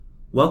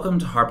Welcome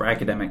to Harper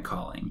Academic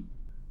Calling.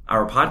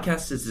 Our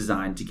podcast is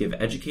designed to give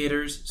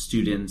educators,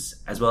 students,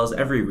 as well as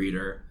every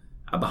reader,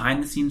 a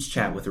behind-the-scenes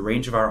chat with a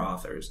range of our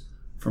authors,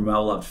 from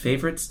well-loved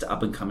favorites to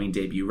up-and-coming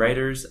debut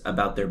writers,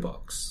 about their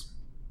books.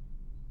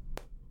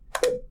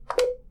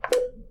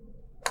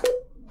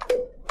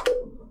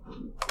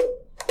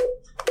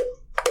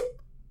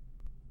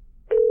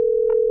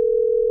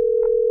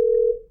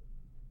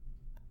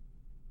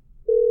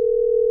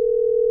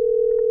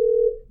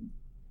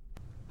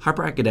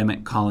 Harper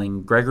Academic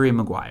calling Gregory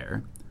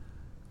Maguire.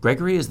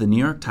 Gregory is the New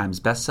York Times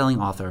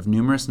bestselling author of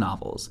numerous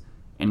novels,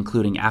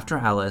 including After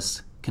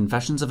Alice,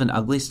 Confessions of an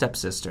Ugly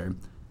Stepsister,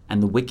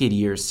 and the Wicked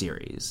Years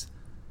series.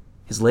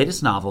 His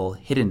latest novel,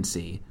 Hidden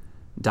Sea,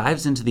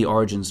 dives into the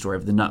origin story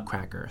of the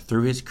Nutcracker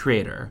through his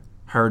creator,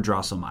 Herr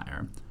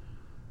Drosselmeyer.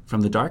 From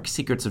the dark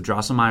secrets of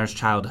Drosselmeyer's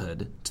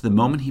childhood to the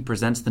moment he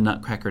presents the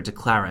Nutcracker to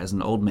Clara as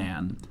an old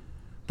man,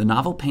 the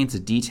novel paints a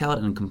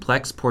detailed and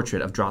complex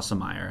portrait of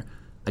Drosselmeyer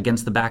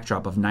against the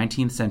backdrop of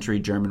 19th century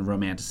German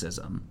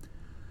Romanticism.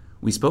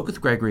 We spoke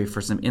with Gregory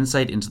for some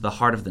insight into the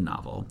heart of the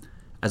novel,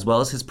 as well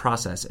as his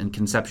process in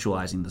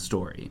conceptualizing the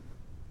story.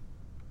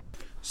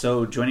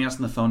 So joining us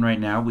on the phone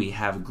right now, we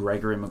have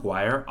Gregory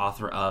Maguire,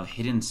 author of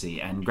Hidden Sea.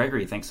 And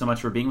Gregory, thanks so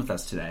much for being with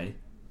us today.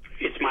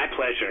 It's my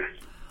pleasure.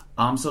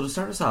 So to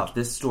start us off,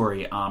 this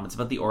story, it's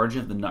about the origin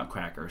of the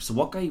Nutcracker. So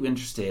what got you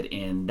interested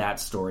in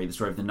that story, the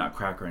story of the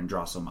Nutcracker and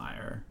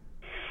Drosselmeyer?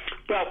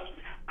 Well,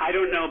 I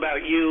don't know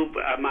about you,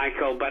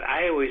 Michael, but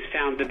I always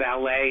found the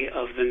ballet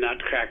of the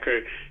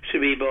Nutcracker to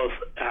be both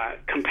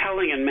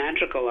compelling and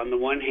magical on the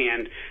one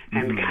hand,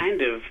 and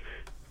kind of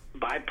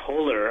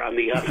bipolar on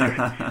the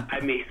other. I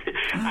mean,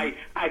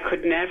 I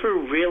could never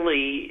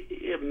really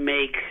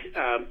make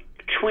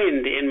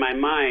twinned in my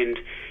mind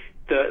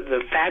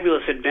the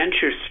fabulous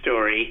adventure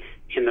story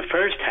in the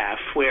first half,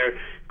 where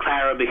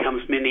Clara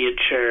becomes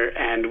miniature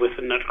and with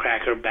the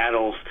Nutcracker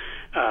battles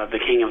the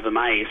King of the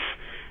Mice,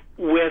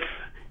 with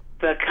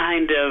the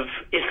kind of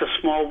It's a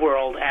Small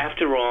World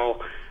After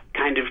All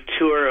kind of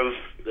tour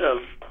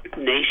of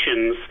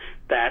nations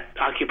that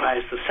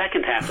occupies the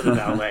second half of the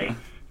ballet,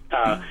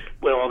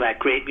 with all that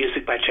great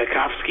music by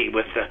Tchaikovsky,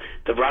 with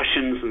the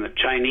Russians and the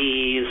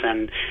Chinese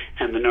and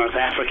the North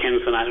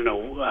Africans, and I don't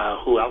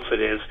know who else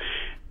it is.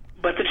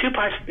 But the two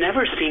parts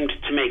never seemed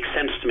to make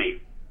sense to me.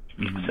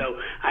 Mm-hmm.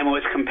 So I'm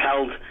always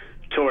compelled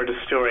toward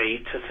a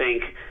story to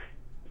think,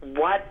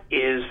 what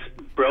is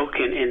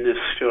broken in this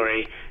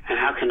story, and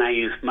how can I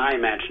use my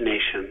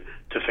imagination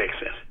to fix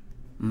it?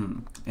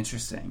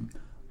 Interesting.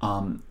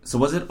 So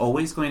was it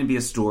always going to be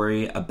a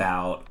story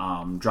about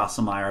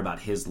Drosselmeyer, about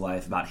his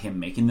life, about him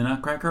making the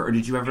Nutcracker, or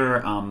did you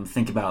ever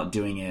think about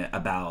doing it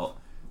about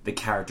the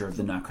character of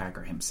the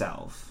Nutcracker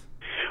himself?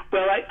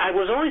 Well, I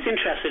was always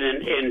interested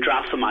in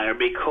Drosselmeyer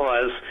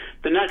because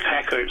the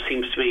Nutcracker, it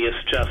seems to me, is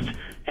just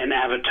an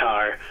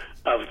avatar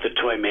of the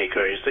toy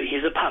maker.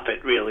 He's a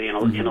puppet, really, in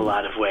a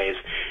lot of ways.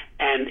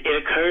 And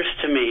it occurs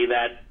to me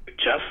that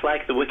just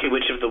like the Wicked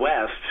Witch of the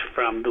West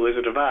from The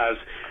Wizard of Oz,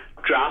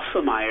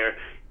 Drosselmeyer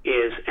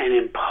is an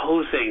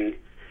imposing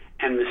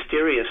and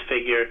mysterious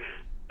figure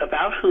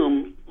about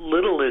whom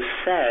little is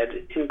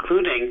said,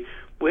 including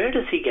where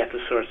does he get the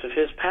source of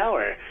his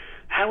power?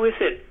 How is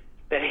it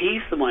that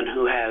he's the one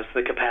who has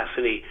the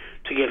capacity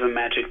to give a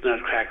magic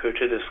Nutcracker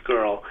to this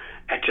girl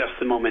at just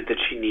the moment that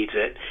she needs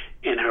it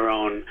in her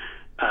own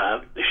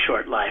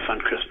short life on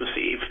Christmas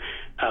Eve?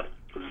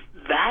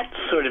 That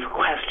sort of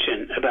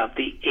question about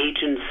the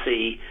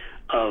agency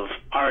of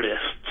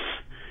artists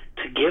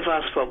to give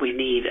us what we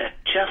need at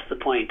just the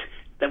point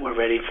that we're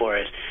ready for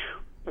it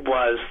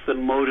was the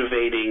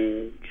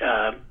motivating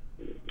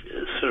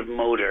sort of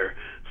motor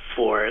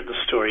for the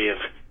story of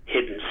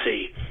Hidden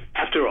Sea.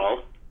 After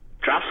all,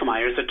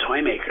 Drosselmeyer is a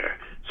toy maker,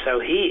 so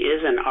he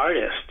is an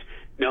artist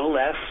no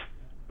less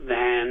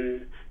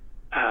than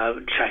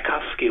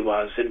Tchaikovsky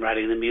was in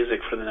writing the music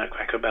for the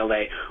Nutcracker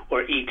Ballet,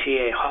 or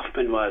E.T.A.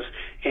 Hoffmann was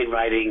in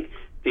writing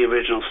the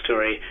original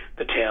story,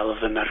 The Tale of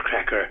the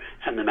Nutcracker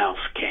and the Mouse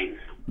King.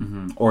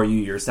 Mm-hmm. Or you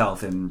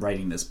yourself in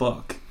writing this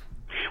book.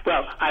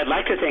 Well, I'd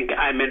like to think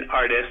I'm an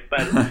artist,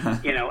 but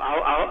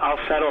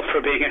I'll settle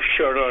for being a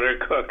short order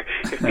cook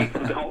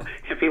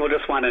if people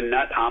just want a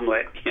nut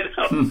omelet.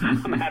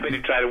 I'm happy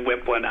to try to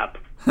whip one up.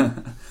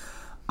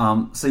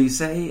 So you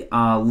say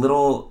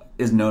little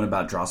is known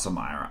about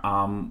Drosselmeyer.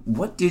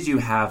 What did you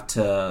have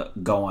to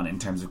go on in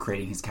terms of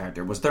creating his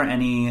character? Was there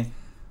any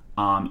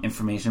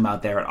information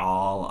about there at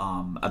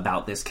all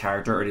about this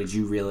character, or did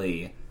you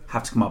really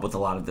have to come up with a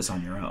lot of this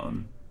on your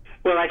own?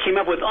 Well, I came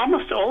up with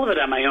almost all of it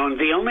on my own.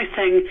 The only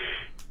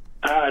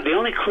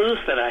clues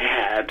that I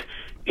had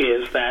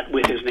is that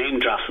with his name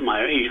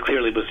Drosselmeyer, he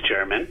clearly was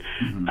German.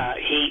 Mm-hmm.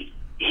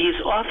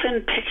 He's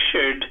often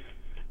pictured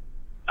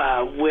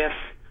with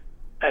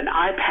an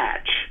eye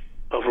patch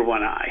over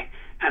one eye.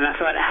 And I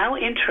thought, how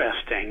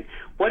interesting.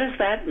 What does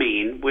that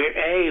mean?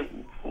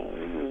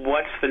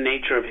 What's the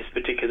nature of his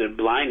particular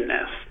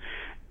blindness?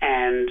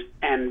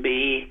 And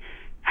B,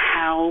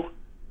 how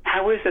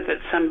is it that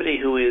somebody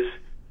who is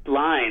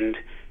blind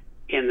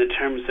in the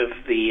terms of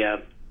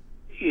the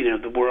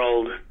the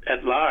world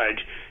at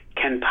large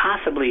can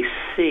possibly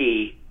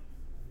see,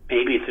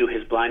 maybe through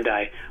his blind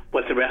eye,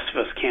 what the rest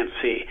of us can't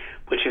see,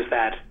 which is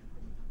that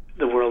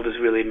the world is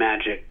really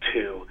magic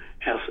too,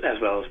 as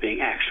well as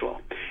being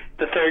actual.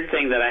 The third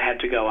thing that I had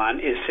to go on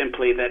is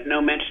simply that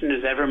no mention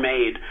is ever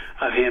made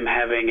of him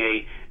having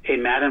a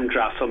Madame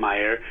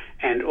Drosselmeyer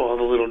and all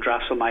the little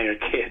Drosselmeyer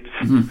kids.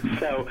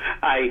 So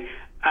I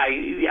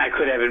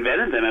could have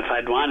invented them if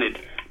I'd wanted,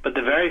 but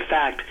the very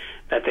fact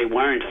that they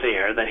weren't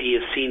there, that he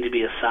is seen to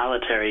be a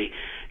solitary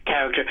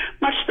character,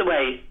 much the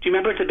way, do you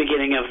remember at the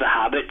beginning of The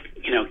Hobbit,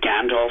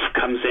 Gandalf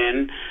comes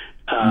in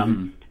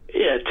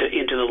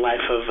into the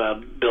life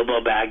of Bilbo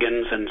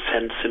Baggins and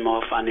sends him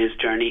off on his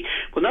journey?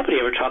 Well, nobody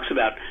ever talks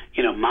about,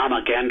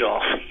 Mama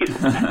Gandalf.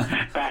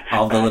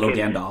 All the little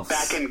Gandalfs.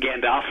 Back in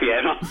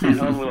Gandalfia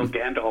and all the little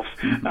Gandalfs.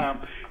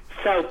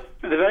 So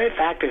the very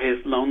fact of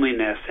his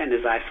loneliness and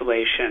his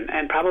isolation,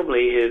 and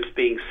probably his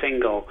being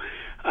single,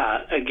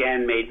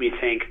 again made me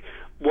think,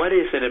 what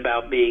is it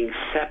about being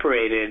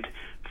separated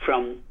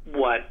from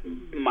what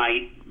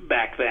might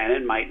back then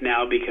and might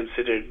now be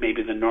considered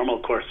maybe the normal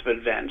course of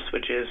events,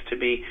 which is to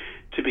be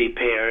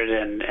paired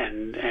and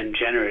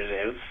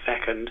generative,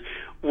 fecund?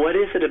 What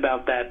is it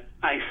about that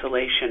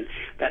isolation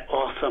that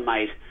also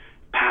might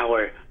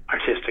power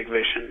artistic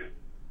vision?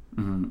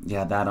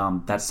 Yeah, that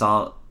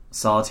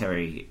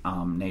solitary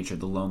nature,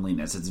 the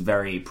loneliness, it's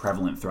very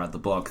prevalent throughout the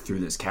book through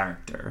this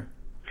character.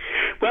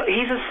 Well,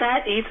 he's a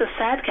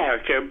sad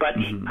character, but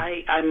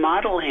I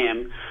model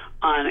him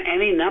on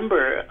any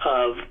number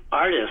of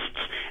artists,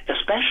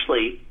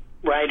 especially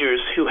writers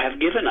who have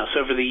given us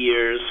over the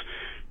years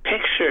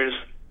pictures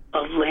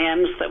of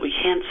lands that we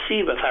can't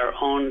see with our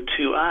own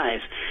two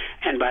eyes.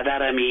 And by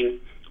that I mean,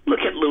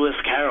 look at Lewis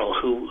Carroll,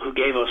 who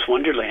gave us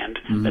Wonderland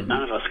that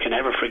none of us can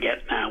ever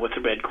forget now, with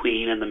the Red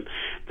Queen and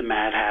the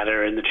Mad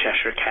Hatter and the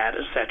Cheshire Cat,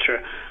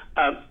 etc.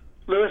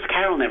 Lewis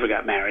Carroll never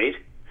got married.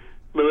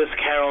 Lewis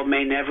Carroll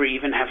may never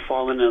even have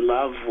fallen in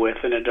love with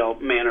an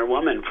adult man or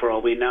woman, for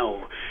all we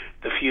know.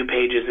 The few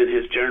pages in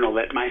his journal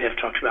that might have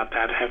talked about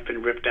that have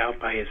been ripped out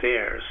by his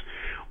heirs.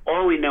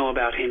 All we know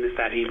about him is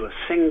that he was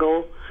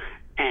single,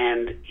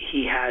 and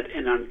he had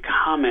an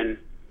uncommon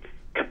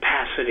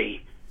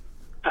capacity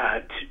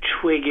to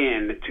twig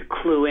in, to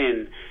clue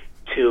in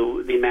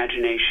to the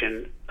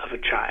imagination of a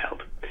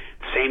child.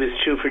 The same is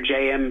true for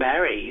J.M.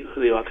 Barrie,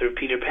 the author of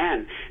Peter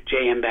Pan.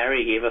 J.M.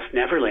 Barrie gave us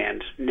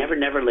Neverland,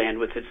 Neverland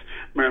with its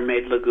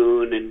Mermaid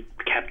Lagoon and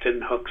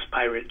Captain Hook's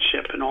pirate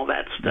ship and all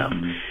that stuff.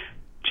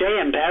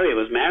 J.M. Barrie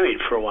was married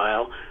for a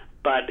while,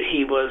 but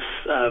he was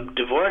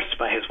divorced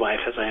by his wife,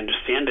 as I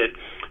understand it,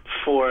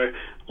 for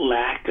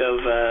lack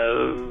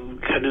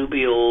of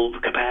connubial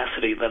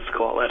capacity, let's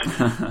call it,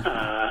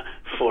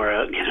 for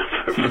a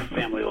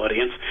family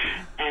audience.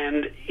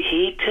 And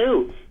he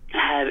too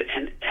had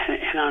an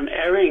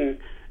unerring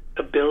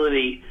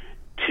ability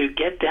to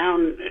get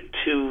down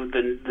to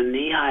the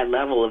knee-high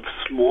level of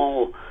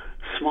small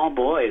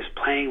boys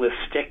playing with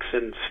sticks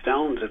and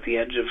stones at the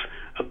edge of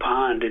a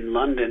pond in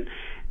London,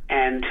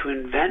 and to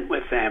invent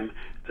with them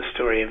the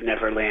story of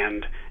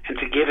Neverland and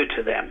to give it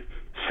to them.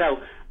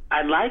 So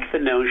I like the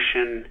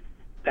notion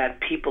that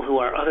people who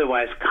are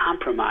otherwise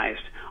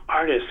compromised,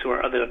 artists who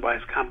are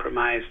otherwise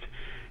compromised,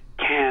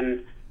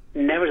 can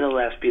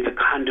nevertheless be the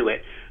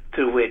conduit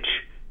through which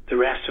the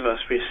rest of us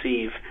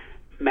receive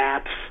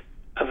maps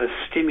of a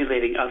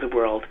stimulating other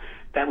world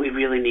that we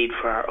really need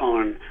for our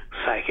own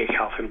psychic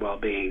health and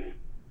well-being.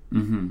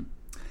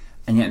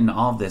 And yet in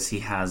all of this, he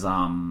has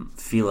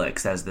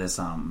Felix as this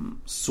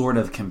sort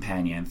of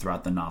companion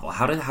throughout the novel.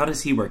 How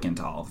does he work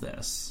into all of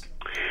this?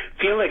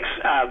 Felix,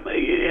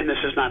 and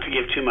this is not to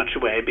give too much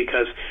away,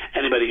 because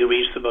anybody who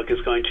reads the book is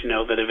going to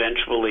know that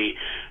eventually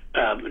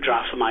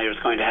Drosselmeyer is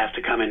going to have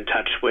to come in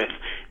touch with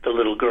the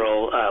little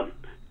girl,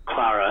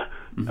 Clara,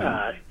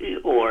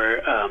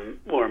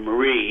 or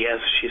Marie, as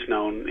she's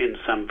known in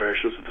some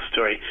versions of the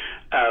story.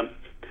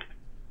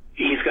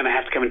 He's going to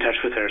have to come in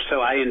touch with her.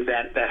 So I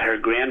invent that her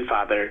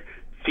grandfather,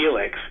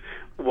 Felix,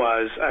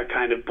 was a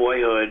kind of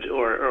boyhood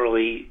or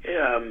early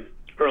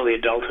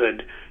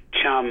adulthood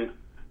chum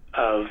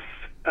of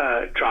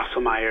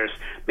Drosselmeyer's.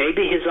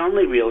 Maybe his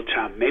only real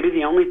chum. Maybe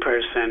the only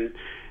person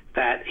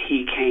that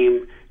he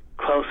came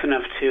close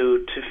enough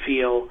to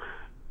feel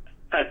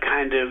a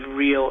kind of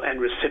real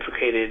and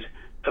reciprocated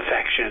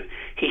affection.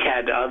 He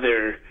had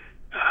other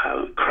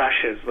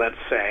crushes, let's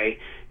say.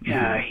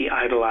 He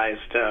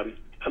idolized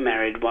a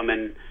married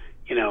woman,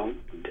 almost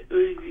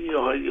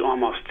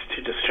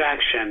to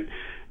distraction.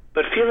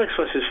 But Felix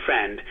was his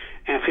friend,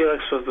 and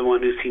Felix was the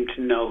one who seemed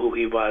to know who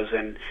he was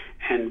and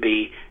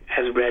be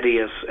as ready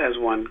as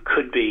one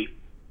could be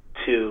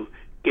to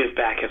give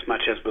back as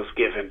much as was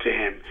given to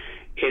him.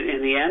 It,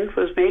 in the end,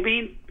 was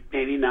maybe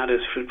not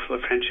as fruitful a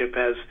friendship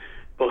as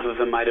both of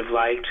them might have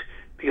liked,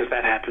 because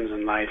that happens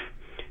in life.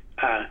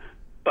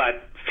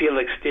 But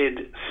Felix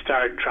did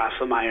start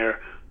Drosselmeyer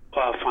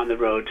off on the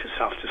road to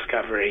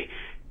self-discovery,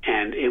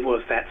 and it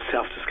was that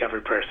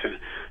self-discovered person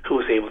who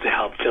was able to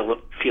help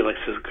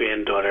Felix's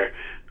granddaughter,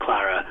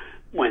 Clara,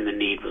 when the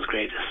need was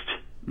greatest.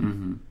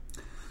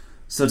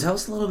 So tell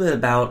us a little bit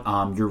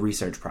about your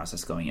research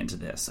process going into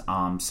this.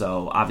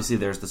 So obviously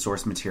there's the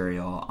source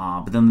material,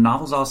 but then the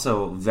novel's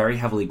also very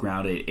heavily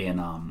grounded in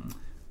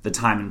the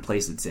time and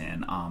place it's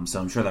in. So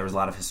I'm sure there was a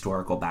lot of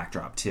historical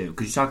backdrop too.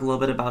 Could you talk a little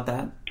bit about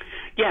that?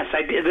 Yes,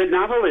 I did. The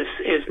novel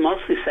is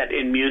mostly set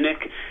in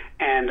Munich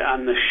and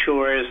on the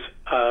shores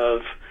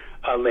of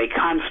Lake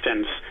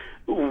Constance,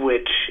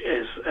 which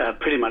is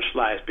pretty much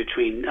lies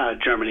between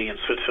Germany and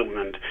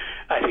Switzerland.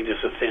 I think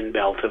there's a thin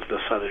belt of the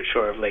southern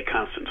shore of Lake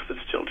Constance that's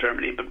still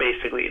Germany, but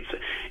basically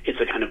it's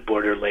a kind of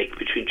border lake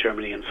between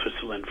Germany and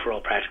Switzerland for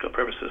all practical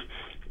purposes.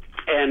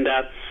 And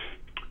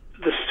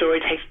the story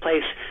takes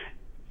place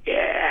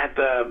at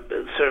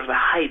the sort of the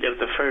height of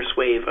the first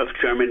wave of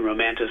German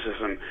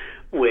Romanticism,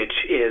 which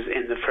is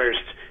in the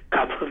first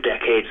couple of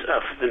decades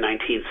of the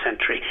 19th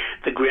century.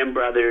 The Grimm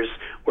brothers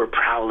were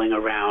prowling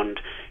around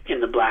in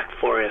the Black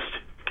Forest,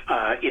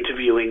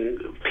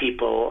 interviewing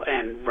people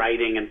and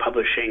writing and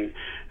publishing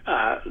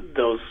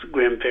those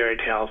Grimm fairy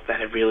tales that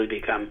have really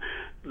become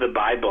the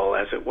Bible,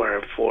 as it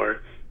were,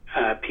 for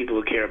people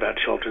who care about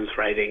children's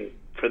writing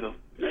for the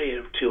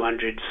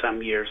 200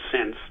 some years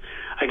since.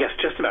 I guess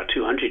just about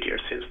 200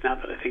 years since, now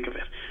that I think of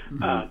it.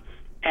 Mm-hmm.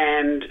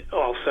 And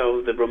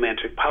also the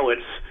Romantic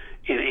poets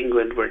in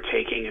England were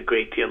taking a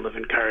great deal of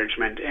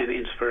encouragement and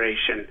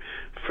inspiration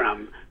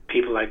from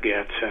people like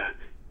Goethe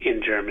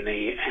in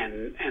Germany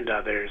and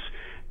others.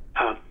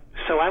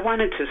 So I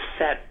wanted to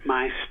set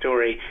my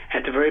story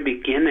at the very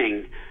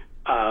beginning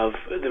of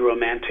the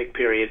Romantic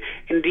period.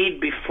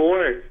 Indeed,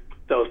 before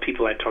those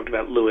people I talked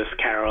about, Lewis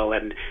Carroll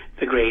and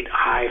the great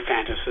high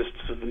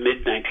fantasists of the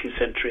mid-19th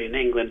century in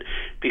England,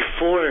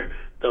 before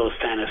those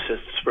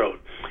fantasists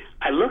wrote,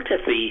 I looked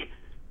at the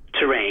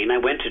terrain. I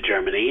went to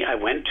Germany. I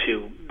went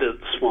to the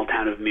small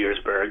town of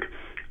Meersburg.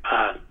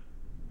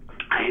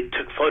 I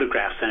took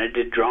photographs and I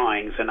did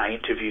drawings and I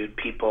interviewed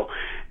people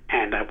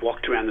and I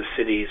walked around the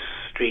city's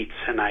streets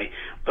and I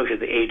looked at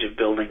the age of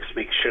buildings to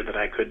make sure that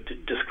I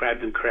could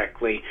describe them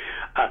correctly.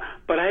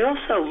 But I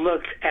also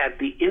looked at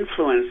the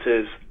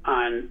influences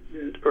on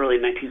early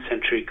 19th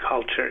century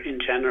culture in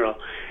general.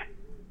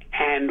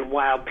 And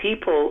while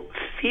people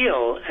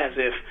feel as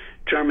if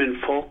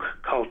German folk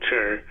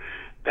culture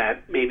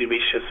that maybe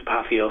reached its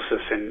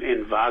apotheosis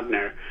in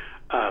Wagner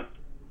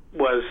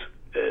was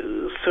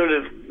sort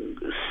of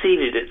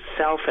seeded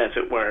itself, as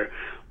it were,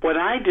 what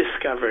I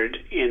discovered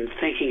in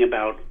thinking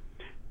about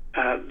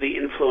the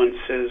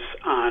influences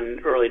on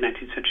early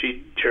 19th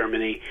century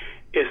Germany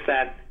is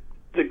that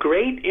the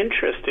great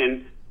interest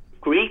in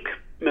Greek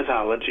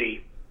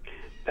mythology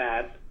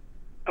that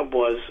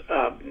was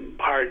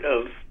part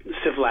of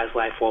civilized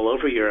life all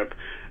over Europe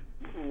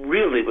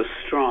really was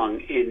strong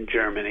in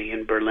Germany,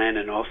 in Berlin,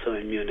 and also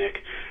in Munich.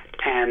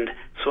 And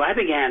so I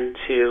began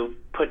to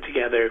put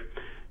together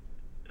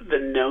the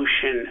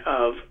notion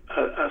of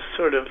a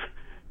sort of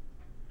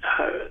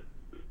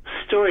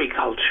story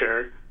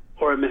culture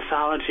or a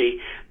mythology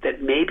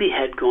that maybe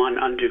had gone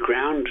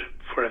underground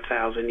for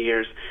 1,000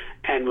 years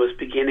and was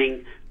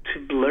beginning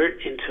to blurt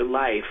into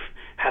life,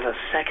 have a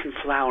second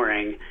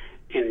flowering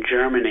in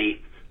Germany.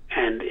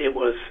 And it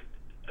was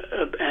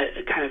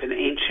a kind of an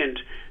ancient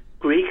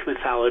Greek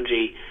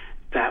mythology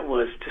that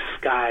was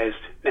disguised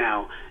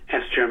now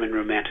as German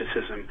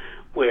Romanticism,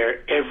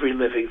 where every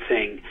living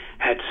thing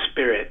had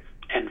spirit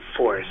and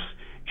force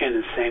in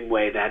the same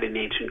way that in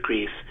ancient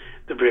Greece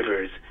the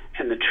rivers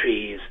and the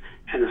trees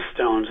and the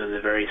stones and the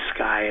very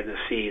sky and the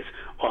seas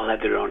all had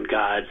their own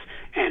gods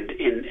and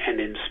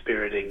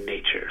inspiriting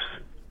natures.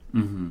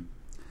 Mm-hmm.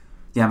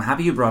 Yeah, I'm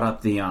happy you brought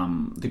up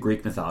the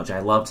Greek mythology. I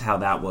loved how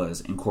that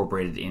was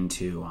incorporated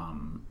into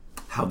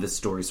how this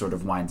story sort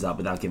of winds up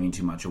without giving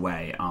too much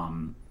away.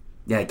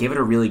 Yeah, it gave it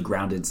a really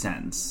grounded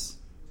sense.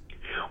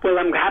 Well,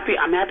 I'm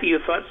happy you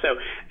thought so,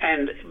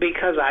 and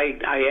because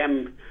I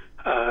am,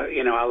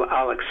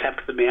 I'll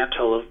accept the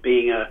mantle of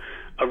being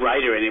a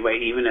writer anyway,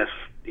 even if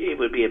it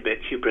would be a bit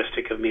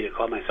hubristic of me to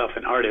call myself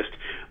an artist.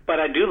 But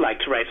I do like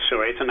to write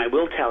stories, and I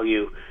will tell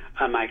you,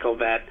 Michael,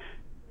 that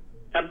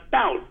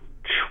about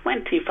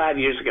 25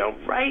 years ago,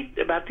 right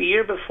about the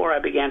year before I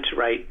began to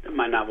write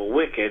my novel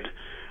Wicked,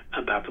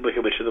 about the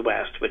Wicked Witch of the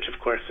West, which of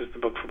course is the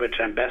book for which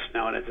I'm best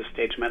known at this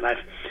stage of my life,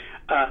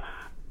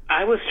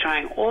 I was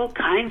trying all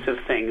kinds of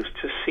things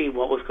to see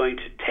what was going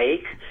to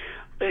take.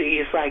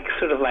 It's like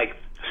sort of like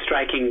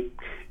striking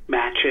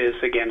matches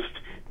against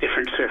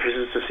different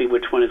surfaces to see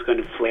which one is going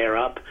to flare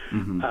up.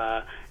 Mm-hmm.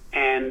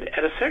 And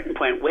at a certain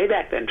point, way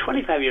back then,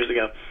 25 years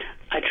ago,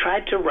 I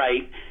tried to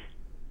write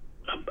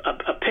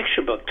a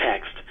picture book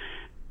text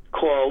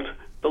called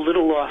The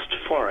Little Lost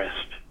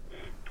Forest.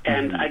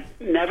 And I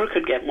never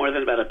could get more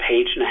than about a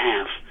page and a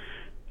half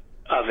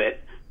of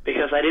it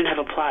because I didn't have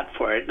a plot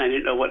for it, and I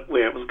didn't know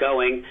where it was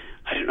going.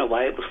 I didn't know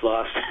why it was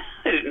lost.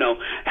 I didn't know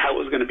how it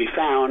was going to be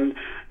found.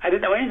 I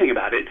didn't know anything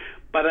about it.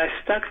 But I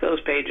stuck those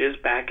pages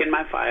back in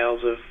my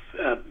files of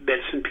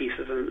bits and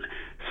pieces and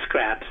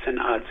scraps and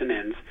odds and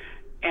ends.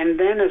 And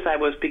then as I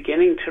was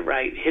beginning to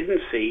write Hidden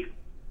Sea,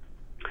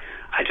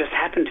 I just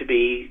happened to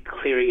be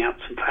clearing out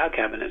some file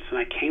cabinets, and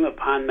I came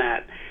upon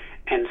that.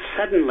 And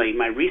suddenly,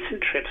 my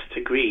recent trips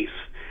to Greece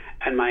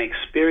and my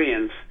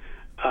experience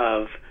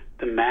of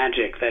the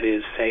magic that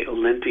is, say,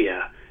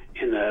 Olympia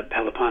in the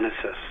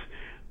Peloponnesus,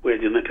 where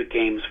the Olympic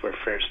Games were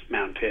first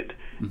mounted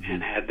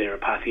and had their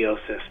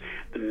apotheosis,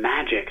 the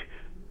magic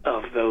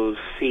of those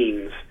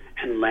scenes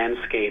and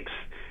landscapes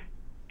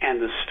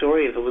and the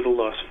story of the Little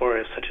Lost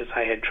Forest, such as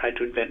I had tried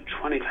to invent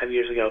 25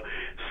 years ago,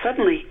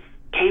 suddenly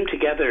came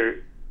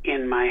together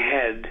in my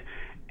head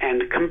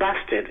and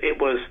combusted. It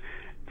was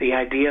the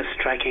idea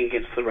striking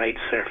against the right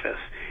surface.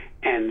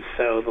 And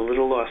so the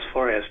Little Lost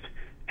Forest,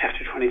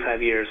 after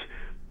 25 years,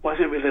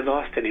 wasn't really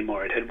lost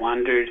anymore. It had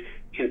wandered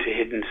into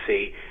Hidden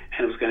Sea,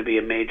 and it was going to be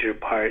a major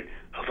part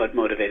of what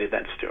motivated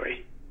that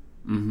story.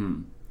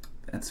 Mm-hmm.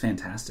 That's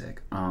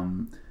fantastic.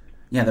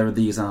 Yeah, there were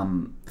these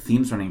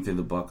themes running through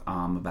the book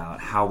about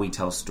how we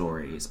tell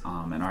stories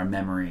and our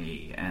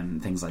memory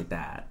and things like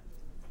that.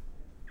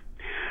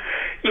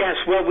 Yes,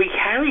 well, we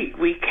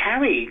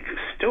carry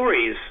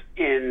stories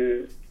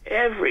in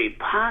every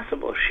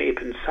possible shape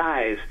and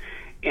size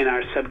in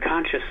our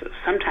subconsciouses.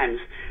 Sometimes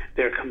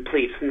they're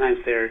complete. Sometimes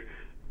they're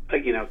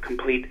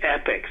complete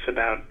epics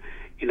about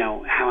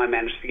how I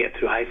managed to get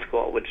through high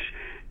school, which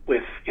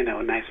with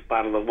a nice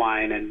bottle of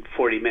wine and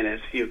 40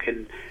 minutes you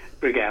can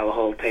regale a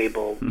whole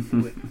table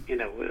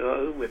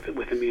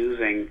with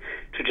amusing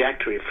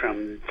trajectory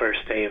from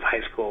first day of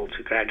high school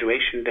to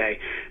graduation day.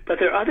 But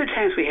there are other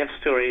times we have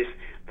stories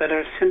that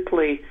are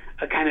simply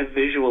a kind of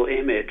visual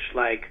image,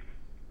 like,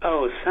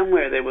 oh,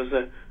 somewhere there was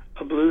a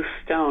blue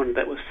stone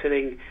that was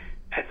sitting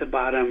at the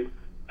bottom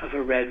of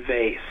a red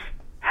vase.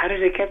 How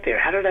did it get there?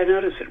 How did I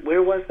notice it?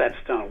 Where was that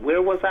stone?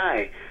 Where was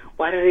I?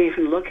 Why did I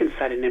even look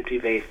inside an empty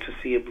vase to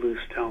see a blue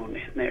stone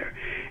in there?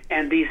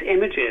 And these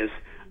images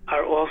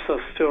are also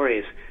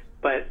stories,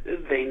 but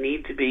they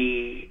need to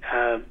be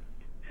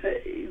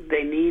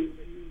they need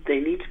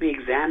to be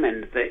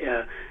examined.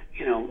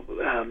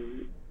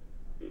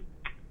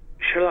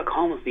 Sherlock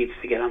Holmes needs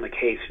to get on the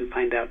case and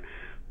find out,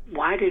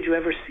 why did you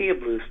ever see a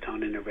blue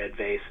stone in a red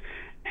vase,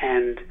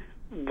 and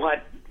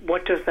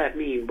what does that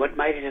mean? What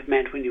might it have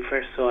meant when you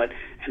first saw it,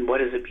 and what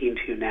does it mean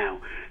to you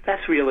now?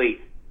 That's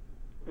really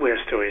where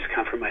stories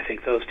come from, I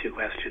think, those two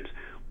questions.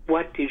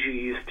 What did you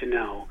used to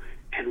know,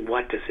 and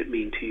what does it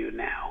mean to you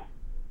now?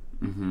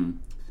 Mm-hmm.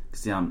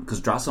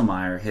 Because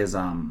Drosselmeyer, his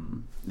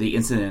the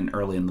incident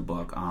early in the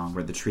book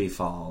where the tree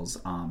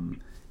falls,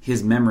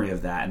 his memory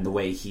of that and the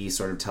way he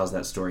sort of tells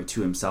that story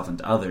to himself and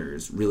to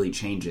others really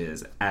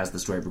changes as the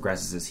story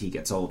progresses as he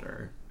gets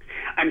older.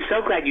 I'm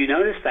so glad you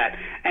noticed that.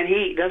 And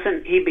he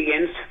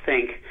begins to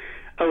think,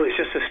 oh, it's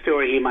just a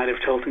story he might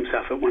have told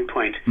himself at one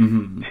point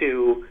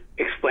to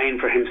explain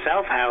for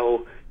himself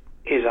how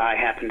his eye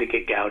happened to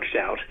get gouged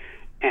out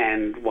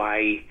and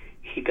why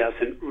he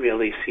doesn't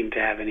really seem to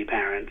have any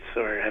parents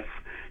or have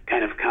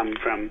kind of come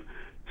from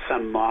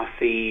some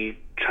mothy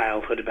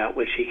childhood about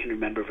which he can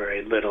remember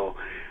very little.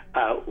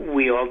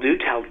 We all do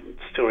tell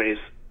stories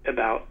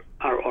about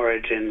our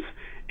origins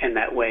in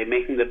that way,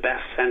 making the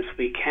best sense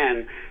we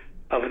can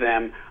of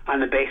them on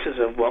the basis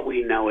of what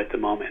we know at the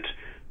moment.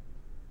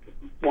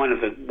 One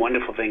of the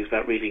wonderful things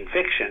about reading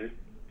fiction,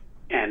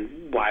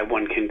 and why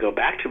one can go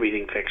back to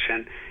reading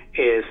fiction,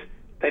 is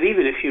that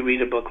even if you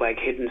read a book like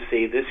Hidden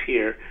Sea this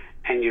year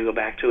and you go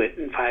back to it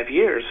in 5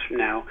 years from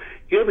now,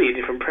 you'll be a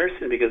different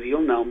person because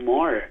you'll know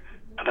more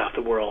about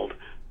the world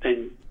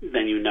than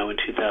you know in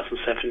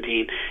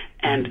 2017.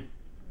 And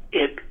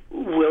it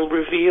will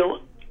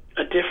reveal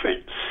a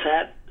different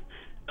set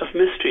of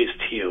mysteries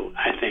to you,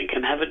 I think,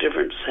 and have a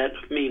different set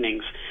of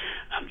meanings.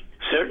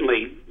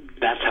 Certainly,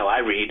 that's how I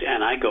read,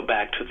 and I go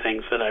back to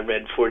things that I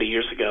read 40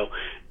 years ago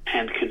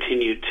and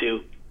continue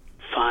to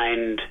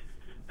find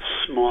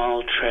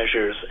small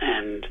treasures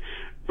and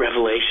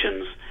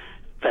revelations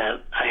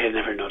that I had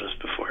never noticed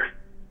before.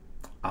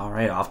 All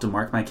right, I'll have to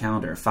mark my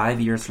calendar. 5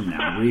 years from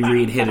now,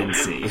 reread Hidden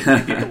Sea. You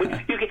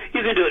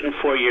can do it in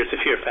 4 years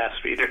if you're a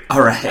fast reader.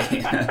 All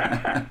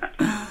right.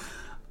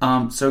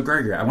 So,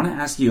 Gregory, I want to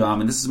ask you,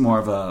 and this is more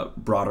of a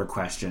broader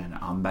question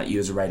about you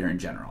as a writer in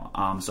general.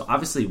 So,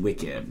 obviously,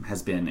 Wicked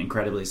has been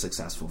incredibly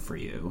successful for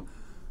you.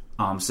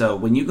 So,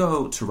 when you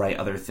go to write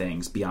other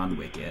things beyond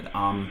Wicked,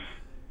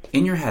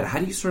 in your head, how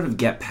do you sort of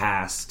get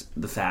past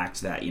the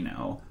fact that,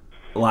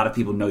 a lot of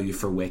people know you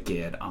for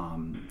Wicked,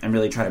 and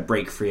really try to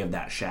break free of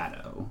that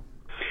shadow?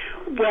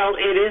 Well,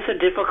 it is a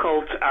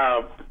difficult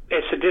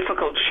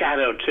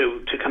shadow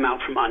to come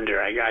out from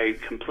under. I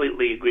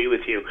completely agree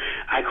with you.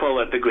 I call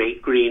it the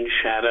great green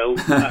shadow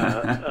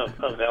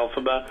of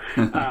Elphaba.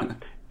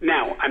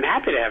 Now, I'm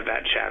happy to have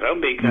that shadow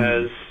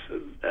because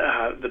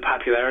the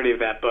popularity of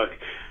that book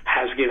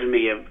has given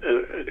me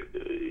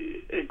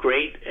a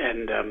great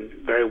and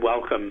very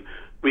welcome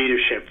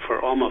readership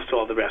for almost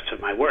all the rest of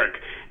my work,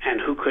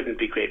 and who couldn't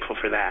be grateful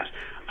for that?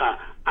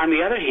 On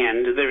the other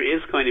hand, there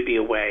is going to be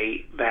a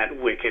way that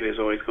Wicked is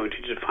always going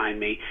to define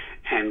me,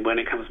 and when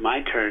it comes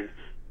my turn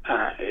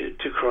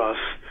to cross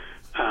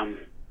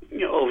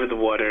over the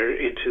water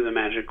into the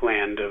magic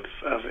land of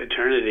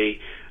eternity,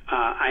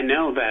 I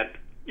know that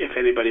if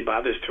anybody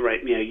bothers to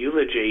write me a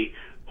eulogy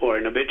or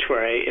an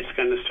obituary, it's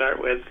going to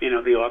start with,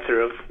 the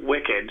author of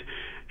Wicked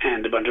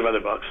and a bunch of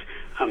other books.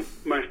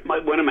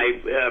 One of my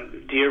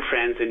dear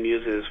friends and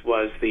muses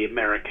was the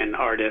American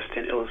artist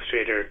and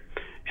illustrator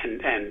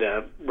and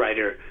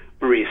writer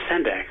Maurice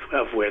Sendak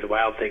of Where the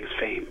Wild Things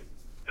fame,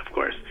 of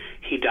course.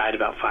 He died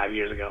about 5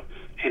 years ago.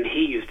 And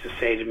he used to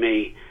say to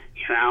me,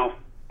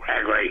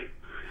 Gregory,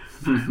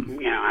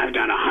 I've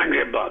done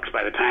 100 books.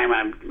 By the time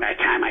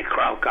I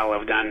croak, I'll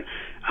have done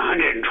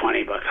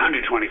 120 books,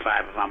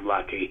 125 if I'm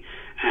lucky.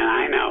 And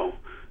I know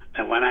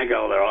that when I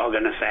go, they're all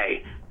going to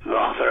say, the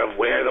author of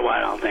Where the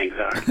Wild Things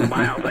Are. The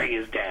Wild Thing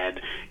is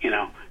dead,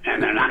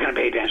 and they're not going to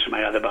pay attention to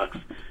my other books.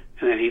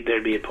 And then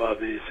there'd be a pause,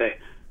 and he'd say,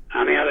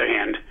 on the other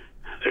hand,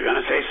 they're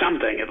going to say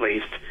something at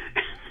least.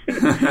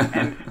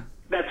 And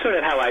that's sort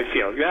of how I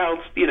feel. Well,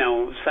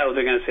 so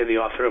they're going to say the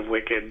author of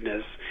Wicked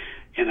is,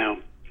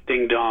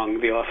 ding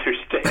dong, the author's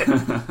dead.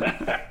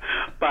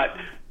 But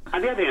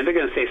on the other hand, they're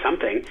going to say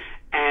something.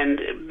 And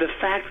the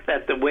fact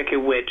that the Wicked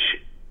Witch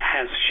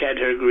has shed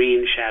her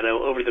green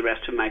shadow over the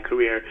rest of my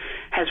career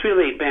has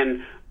really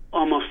been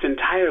almost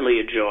entirely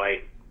a joy.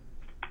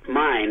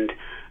 Mind,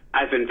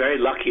 I've been very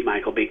lucky,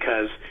 Michael,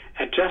 because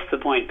at just the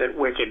point that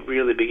Wicked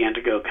really began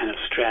to go kind of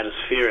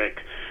stratospheric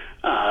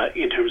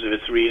in terms of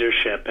its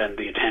readership and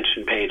the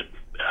attention paid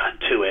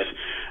to it,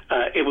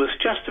 it was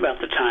just about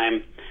the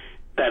time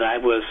that I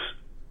was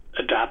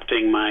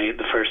adopting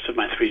the first of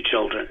my 3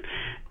 children.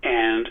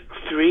 And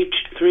three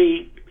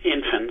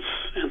infants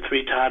and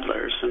 3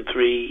 toddlers and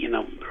 3,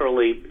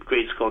 early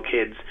grade school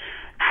kids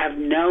have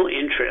no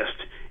interest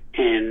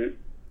in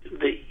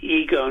the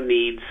ego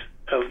needs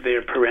of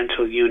their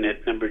parental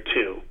unit number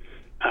 2.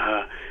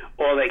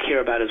 All they care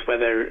about is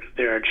whether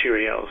there are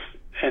Cheerios,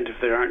 and if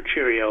there aren't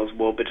Cheerios,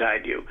 woe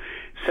betide you.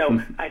 So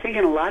I think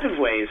in a lot of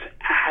ways,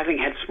 having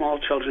had small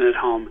children at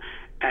home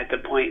at the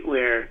point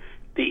where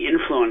the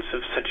influence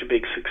of such a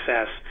big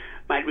success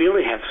might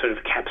really have sort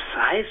of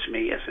capsized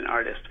me as an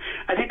artist,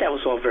 I think that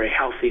was all very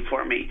healthy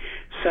for me.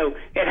 So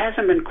it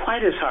hasn't been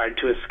quite as hard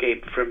to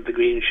escape from the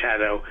green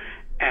shadow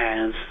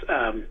as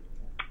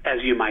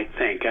you might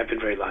think. I've been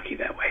very lucky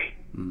that way.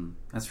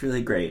 That's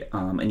really great.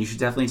 And you should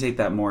definitely take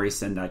that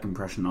Maurice Sendak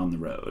impression on the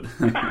road.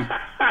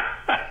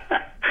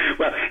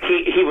 Well,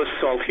 he was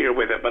saltier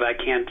with it, but I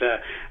can't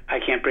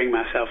bring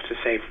myself to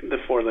say the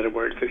 4-letter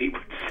words that he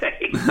would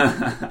say.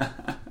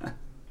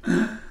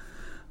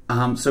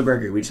 So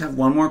Gregory, we just have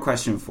one more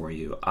question for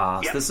you.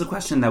 Yep. So this is a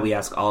question that we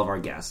ask all of our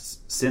guests.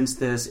 Since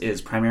this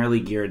is primarily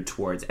geared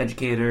towards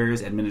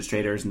educators,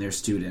 administrators, and their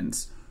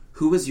students,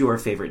 who was your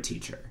favorite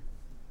teacher?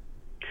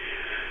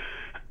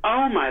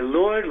 Oh my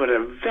Lord, what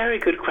a very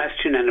good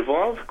question! And of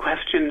all the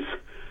questions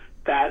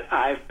that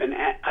I've been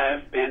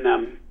asked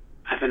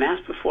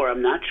before,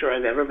 I'm not sure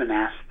I've ever been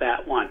asked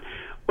that one.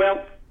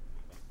 Well,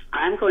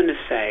 I'm going to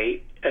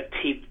say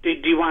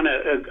do you want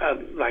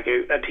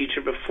a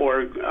teacher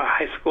before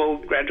high school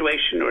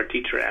graduation or a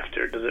teacher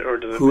after? Does it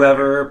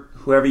whoever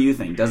you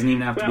think, doesn't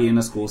even have to be in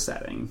a school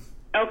setting.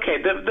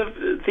 Okay.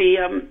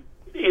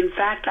 In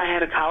fact, I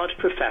had a college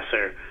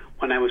professor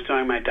when I was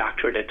doing my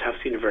doctorate at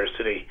Tufts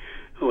University,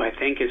 who I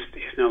think is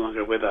no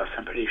longer with us.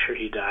 I'm pretty sure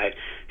he died.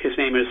 His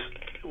name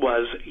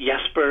was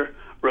Jesper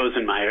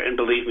Rosenmeyer, and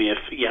believe me,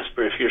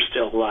 if you're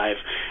still alive,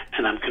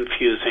 and I'm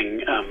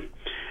confusing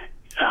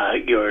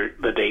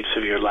the dates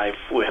of your life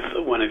with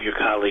one of your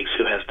colleagues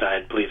who has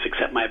died, please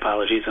accept my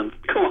apologies and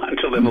go on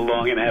to live a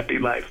long and happy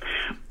life.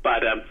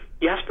 But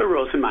Jesper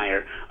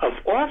Rosenmeyer, of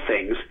all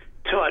things,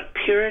 taught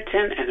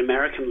Puritan and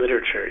American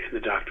literature in the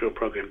doctoral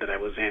program that I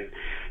was in.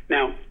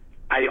 Now,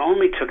 I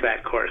only took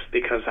that course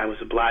because I was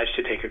obliged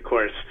to take a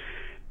course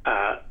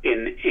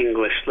in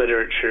English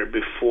literature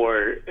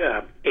before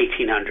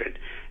 1800.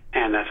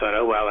 And I thought,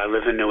 I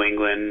live in New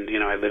England,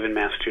 I live in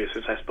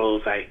Massachusetts, I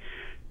suppose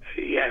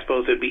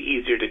it'd be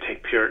easier to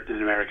take Puritan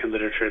and American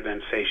literature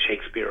than, say,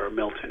 Shakespeare or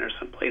Milton or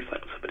somebody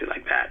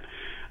like that.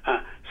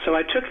 So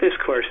I took this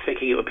course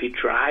thinking it would be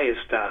dry as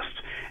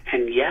dust,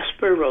 and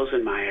Jesper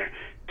Rosenmeyer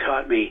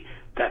taught me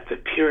that the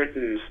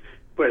Puritans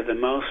were the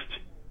most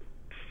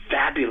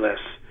fabulous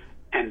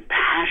and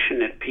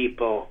passionate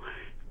people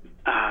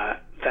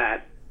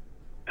that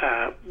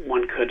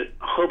one could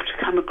hope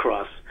to come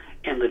across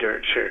in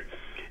literature.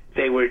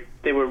 They were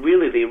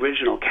really the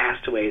original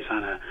castaways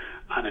on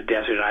a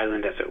desert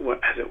island as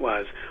it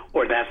was,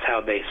 or that's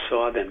how they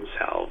saw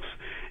themselves.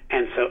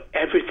 And so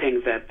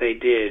everything that they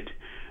did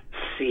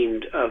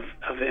seemed of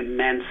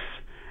immense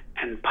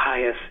and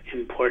pious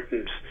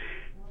importance.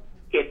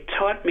 It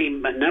taught me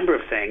a number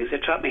of things.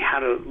 It taught me how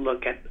to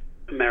look at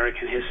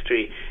American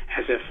history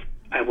as if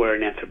I were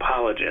an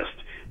anthropologist,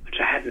 which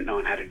I hadn't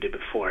known how to do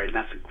before, and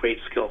that's a great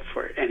skill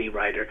for any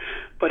writer.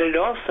 But it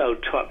also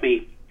taught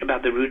me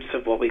about the roots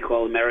of what we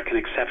call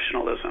American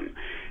exceptionalism,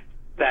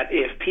 that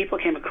if people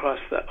came across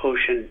the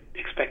ocean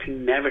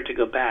expecting never to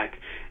go back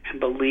and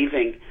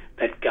believing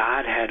that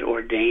God had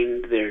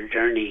ordained their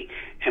journey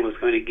and was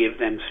going to give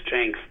them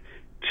strength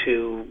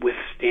to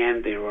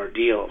withstand their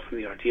ordeals, and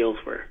the ordeals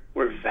were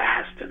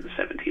vast in the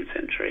 17th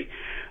century,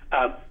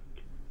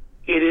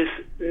 it is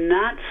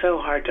not so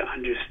hard to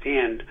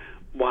understand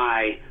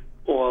why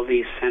all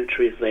these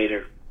centuries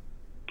later,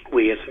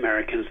 we as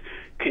Americans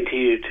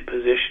continue to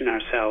position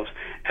ourselves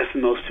as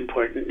the most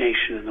important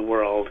nation in the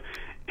world,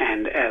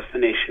 and as the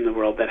nation in the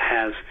world that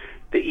has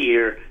the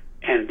ear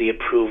and the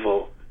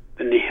approval,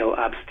 the nihil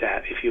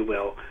obstat, if you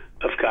will,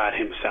 of God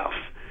himself.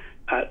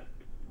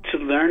 To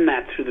learn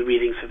that through the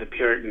readings of the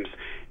Puritans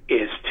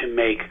is to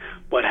make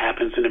what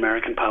happens in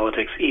American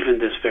politics, even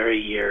this very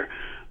year,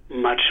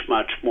 much,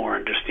 much more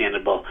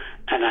understandable.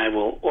 And I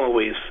will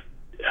always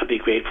be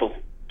grateful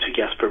to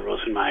Jesper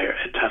Rosenmeyer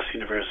at Tufts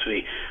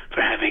University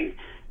for having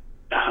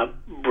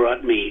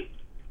brought me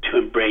to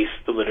embrace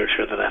the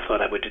literature that I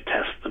thought I would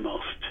detest the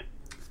most.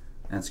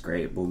 That's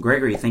great. Well,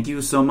 Gregory, thank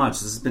you so much.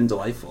 This has been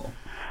delightful.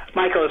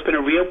 Michael, it's been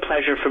a real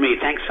pleasure for me.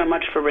 Thanks so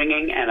much for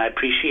ringing, and I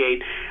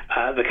appreciate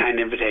the kind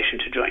invitation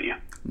to join you.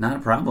 Not a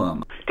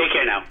problem. Take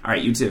care now. All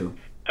right, you too.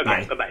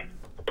 Okay, Bye. bye-bye.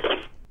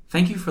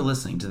 Thank you for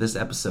listening to this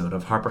episode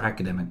of Harper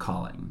Academic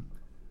Calling.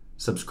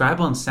 Subscribe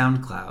on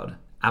SoundCloud,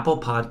 Apple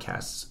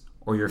Podcasts,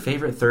 or your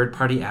favorite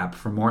third-party app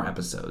for more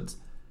episodes.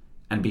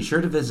 And be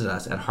sure to visit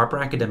us at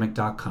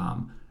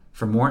harperacademic.com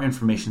for more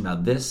information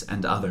about this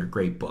and other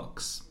great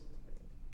books.